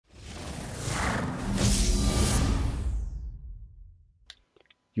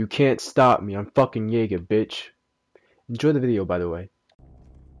You can't stop me. I'm fucking Jaeger, bitch. Enjoy the video, by the way.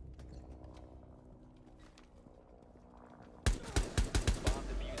 Bomb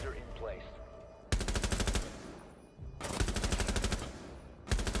diffuser in place.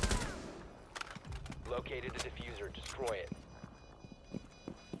 Located the diffuser. Destroy it.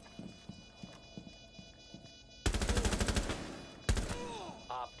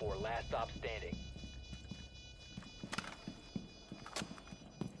 Op 4, last stop standing.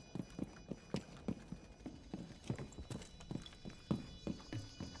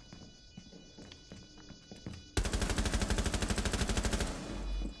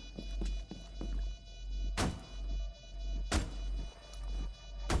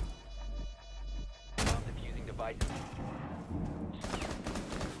 Bomb diffusing device.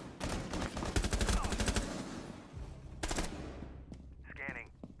 Scanning.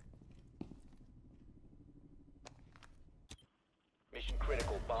 Mission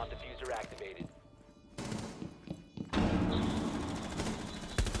critical. Bomb diffuser activated.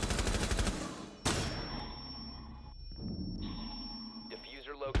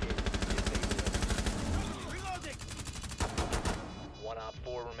 Diffuser located. Reloading! One op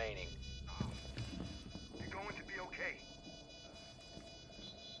 4 remaining. You're going to be okay.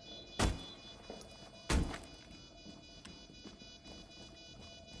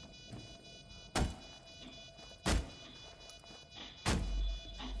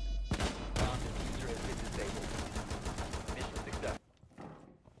 Bomb diffuser has been disabled. Mission success.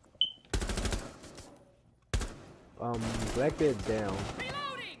 Blackbeard's down.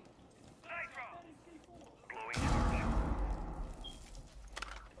 Reloading! Nitro! Blowing charge.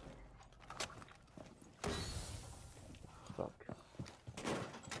 Fuck.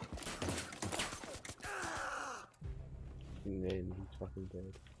 And then he's fucking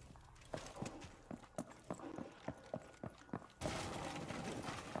dead.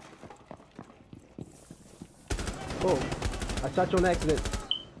 Oh, I shot you on accident.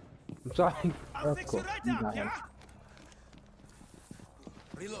 I'm sorry. I'll fix you right up, yeah?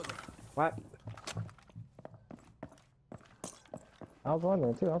 Reloading. What? I was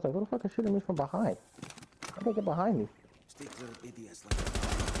wondering too. I was like, who the fuck is shooting me from behind? How they get behind me? Stick little idiots like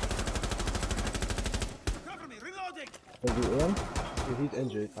Cover me, reloading! Is he in? Yeah, he's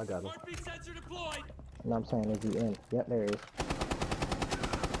injured. I got him. Heartbeat sensor deployed! No, I'm saying, is he in? Yep, there he is.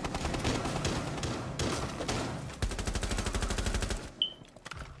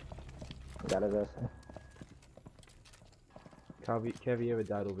 Got his ass. Kevy ever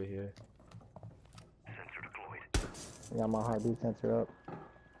died over here? Sensor deployed. Got my heartbeat sensor up.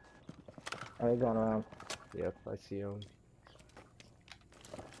 Oh, they going around. Yep, I see him.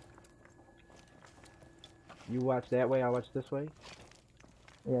 You watch that way, I watch this way?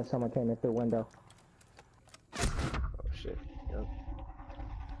 Yeah, someone came in through the window. Oh shit. Yep.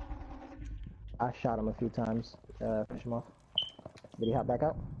 I shot him a few times. Push him off. Did he hop back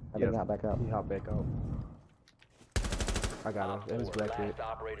out? I think Yep. he hopped back out. He hopped back out. I got him. Op It was 4, Blackbeard. last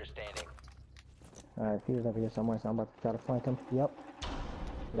operator standing. Alright, he was over here somewhere, so I'm about to try to flank him. Yep.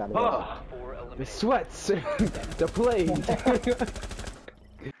 Got it. Oh, Op 4 the eliminated. sweats! The plague!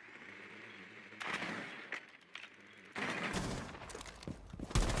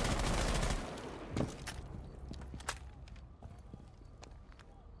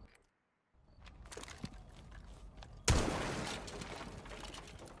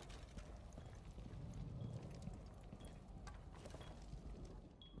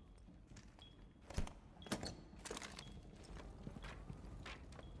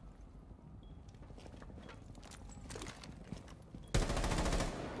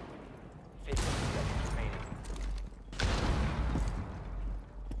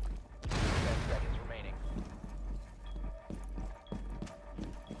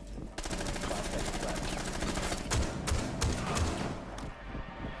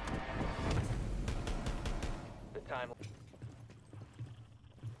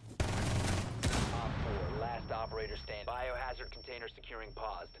 Operator stand. Biohazard container securing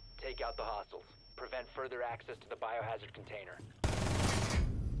paused. Take out the hostiles. Prevent further access to the biohazard container.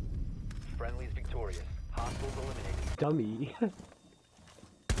 Friendly's victorious. Hostiles eliminated. Dummy.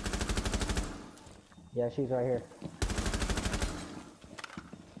 Yeah, she's right here.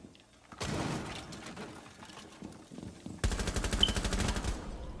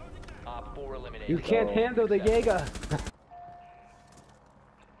 Op 4 eliminated. You can't handle the Jaeger!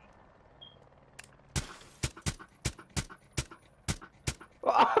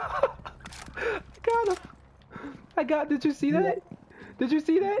 I got. Did you see that? Did you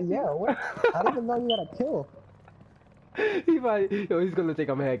see that? Yeah, what? I didn't even know you got a kill. He might. Yo, he's gonna think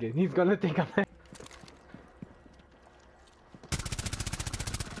I'm hacking. He's gonna think I'm hacking.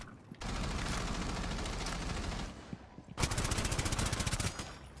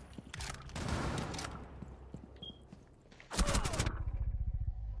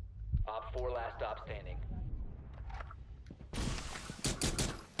 Op 4 last stop standing.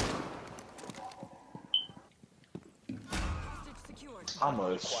 I'm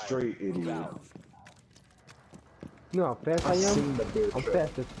a straight idiot. You know how fast I I am? seen the bear I'm trap.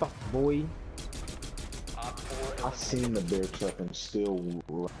 fast as fuck, boy. Op 4 I eliminated. seen the bear trap and still.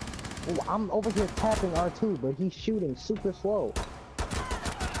 Ooh, I'm over here tapping R2, but he's shooting super slow.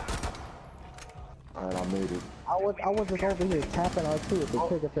 Alright, I made it. I was just over here tapping R2 with the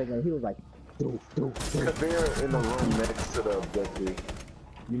trigger finger, and he was like, doof, doof, The doof. bear in the room next to the objective.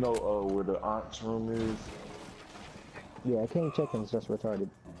 You know, where the aunt's room is? Yeah, King Chicken's just retarded.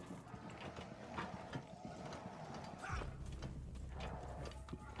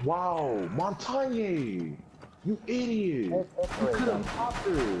 Wow, Montagne! You idiot! You could have popped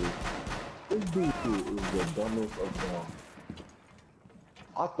her! This dude is the dumbest of them.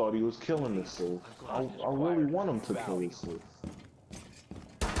 I thought he was killing this sis. I really want him to kill this sis.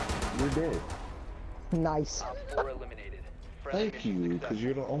 You're dead. Nice. Op 4 eliminated. Thank you, because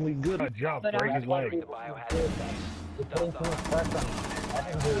you're the only good. Good job, But break his leg. The biohazard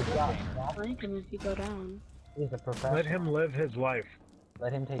Blink him if you go down. He's a professional. Let him live his life.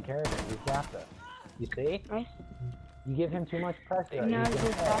 Let him take care of it. He's got this. You see? Nice. You give him too much pressure. Now he's is gonna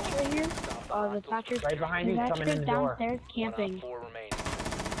the fail. Thatcher here? Oh, the Thatcher's Right behind you, the coming in Thatcher's the door. downstairs Op camping. 4 remaining. There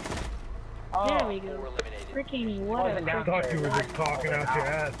Oh, we 4 go. eliminated. Freaking what Wasn't a I thought you were just talking out your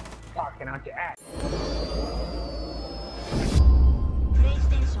ass. talking out your ass.